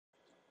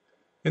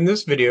In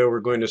this video, we're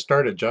going to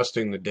start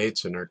adjusting the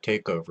dates in our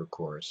takeover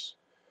course.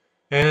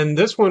 And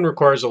this one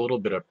requires a little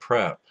bit of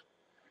prep.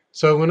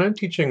 So when I'm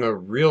teaching a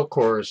real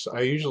course, I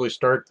usually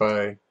start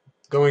by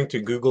going to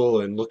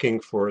Google and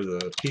looking for the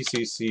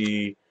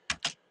PCC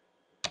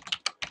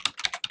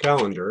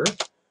calendar.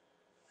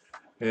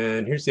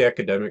 And here's the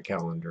academic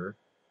calendar.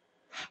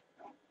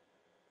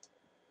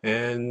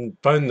 And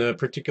find the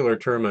particular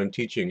term I'm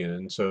teaching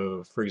in.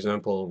 So for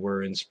example,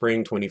 we're in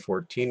spring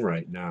 2014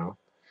 right now.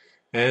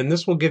 And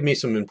this will give me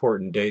some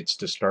important dates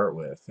to start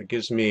with. It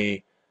gives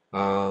me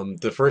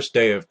the first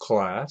day of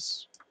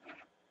class,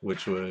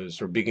 which was,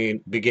 or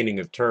beginning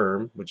of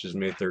term, which is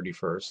May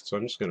 31st. So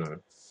I'm just going to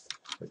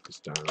write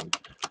this down.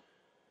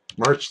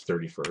 March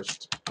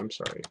 31st. I'm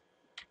sorry.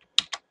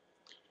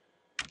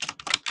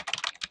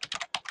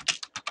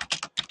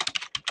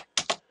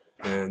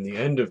 And the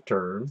end of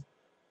term,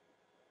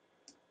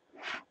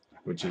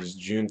 which is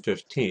June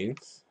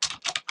 15th.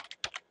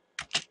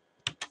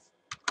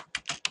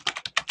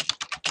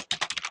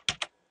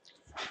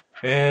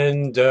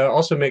 And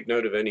also make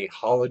note of any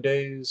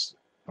holidays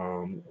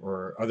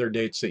or other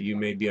dates that you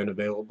may be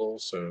unavailable.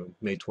 So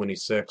May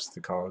 26th,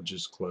 the college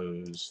is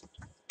closed.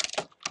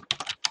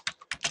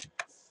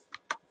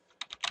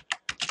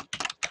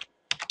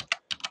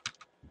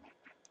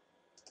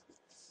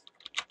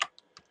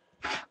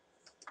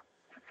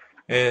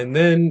 And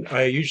then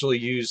I usually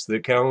use the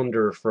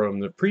calendar from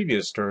the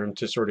previous term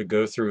to sort of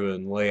go through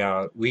and lay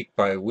out week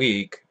by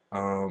week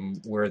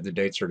where the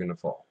dates are going to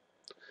fall.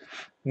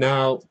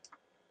 Now,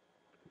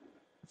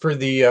 for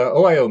the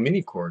OIO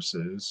mini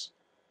courses,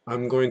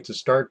 I'm going to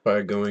start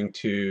by going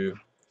to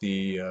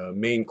the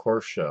main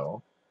course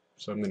shell.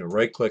 So I'm going to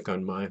right click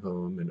on my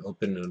home and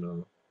open in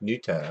a new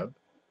tab.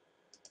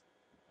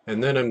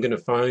 And then I'm going to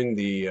find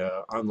the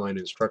online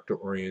instructor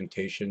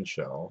orientation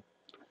shell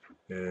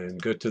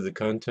and go to the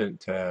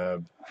content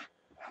tab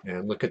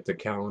and look at the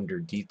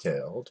calendar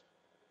detailed.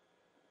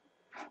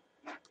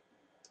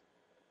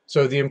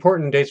 So the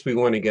important dates we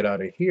want to get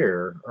out of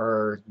here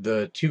are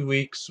the 2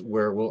 weeks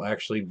where we'll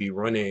actually be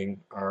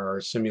running our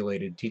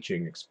simulated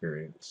teaching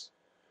experience.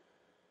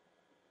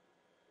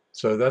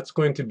 So that's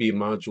going to be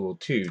Module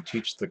 2,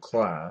 Teach the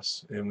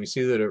Class, and we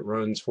see that it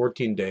runs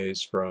 14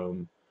 days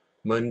from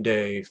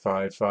Monday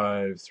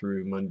 5/5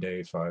 through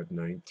Monday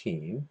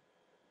 5/19.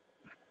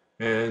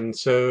 And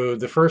so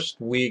the first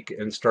week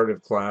and start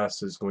of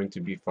class is going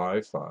to be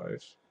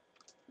 5/5.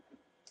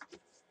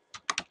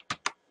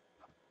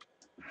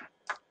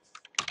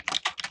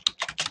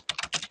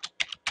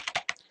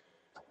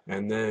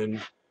 And then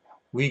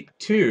week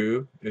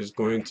 2 is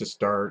going to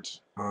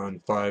start on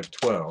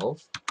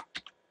 5/12.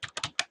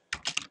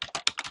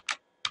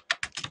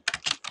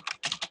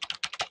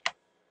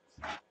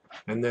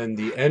 And then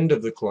the end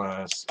of the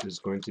class is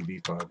going to be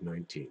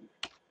 5/19.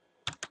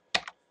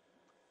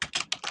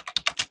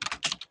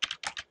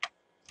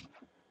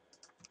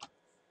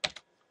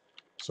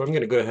 So I'm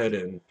going to go ahead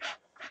and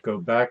go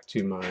back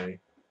to my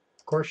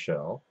course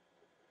shell.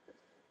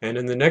 And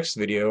in the next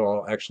video,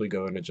 I'll actually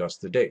go and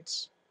adjust the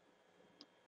dates.